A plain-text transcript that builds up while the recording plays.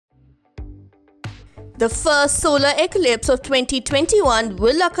The first solar eclipse of 2021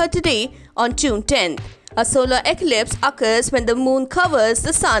 will occur today on June 10th. A solar eclipse occurs when the moon covers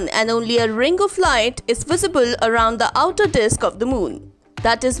the sun and only a ring of light is visible around the outer disk of the moon.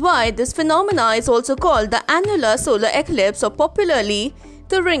 That is why this phenomena is also called the annular solar eclipse, or popularly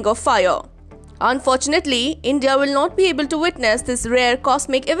the ring of fire. Unfortunately, India will not be able to witness this rare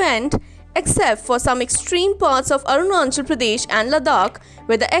cosmic event except for some extreme parts of Arunachal Pradesh and Ladakh,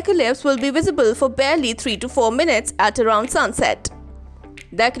 where the eclipse will be visible for barely 3 to 4 minutes at around sunset.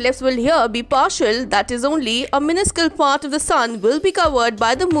 The eclipse will here be partial, that is, only a minuscule part of the sun will be covered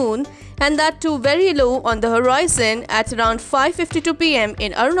by the moon, and that too very low on the horizon at around 5:52 pm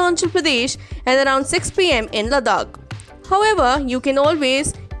in Arunachal Pradesh and around 6 pm in Ladakh. However, you can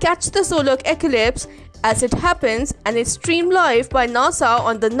always catch the solar eclipse as it happens, and it's streamed live by NASA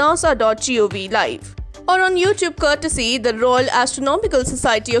on the nasa.gov live, or on YouTube courtesy the Royal Astronomical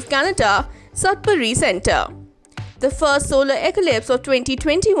Society of Canada, Sudbury Centre. The first solar eclipse of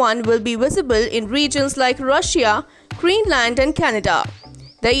 2021 will be visible in regions like Russia, Greenland and Canada.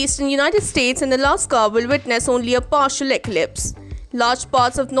 The eastern United States and Alaska will witness only a partial eclipse. Large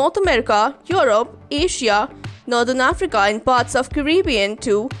parts of North America, Europe, Asia, Northern Africa and parts of Caribbean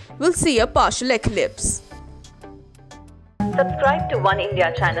too will see a partial eclipse. Subscribe to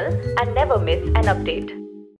Oneindia channel and never miss an update.